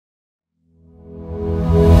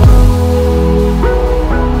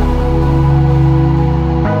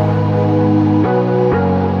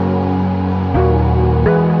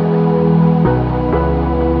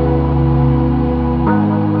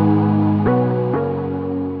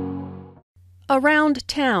Around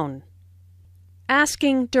town.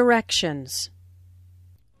 Asking directions.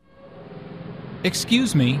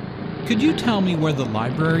 Excuse me, could you tell me where the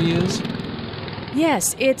library is?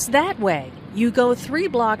 Yes, it's that way. You go 3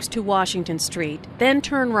 blocks to Washington Street, then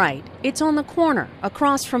turn right. It's on the corner,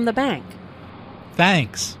 across from the bank.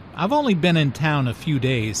 Thanks. I've only been in town a few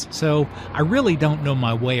days, so I really don't know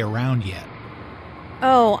my way around yet.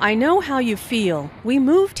 Oh, I know how you feel. We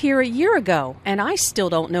moved here a year ago, and I still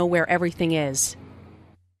don't know where everything is.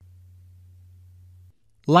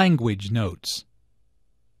 Language notes.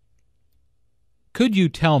 Could you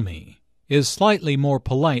tell me is slightly more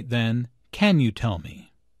polite than can you tell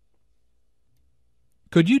me?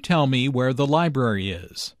 Could you tell me where the library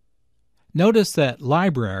is? Notice that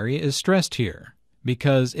library is stressed here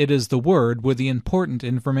because it is the word with the important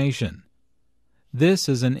information. This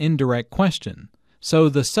is an indirect question, so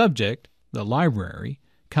the subject, the library,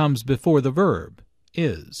 comes before the verb,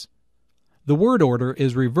 is. The word order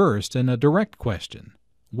is reversed in a direct question.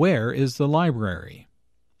 Where is the library?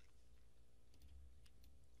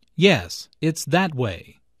 Yes, it's that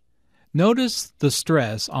way. Notice the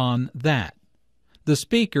stress on that. The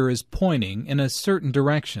speaker is pointing in a certain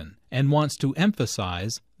direction and wants to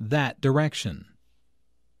emphasize that direction.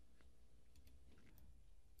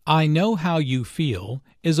 I know how you feel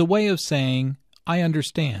is a way of saying I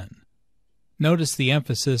understand. Notice the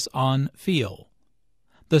emphasis on feel.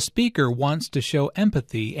 The speaker wants to show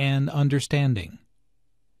empathy and understanding.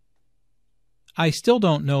 I still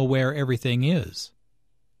don't know where everything is.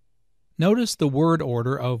 Notice the word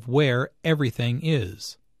order of where everything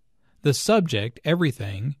is. The subject,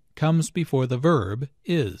 everything, comes before the verb,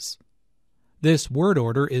 is. This word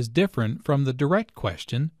order is different from the direct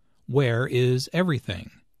question, where is everything?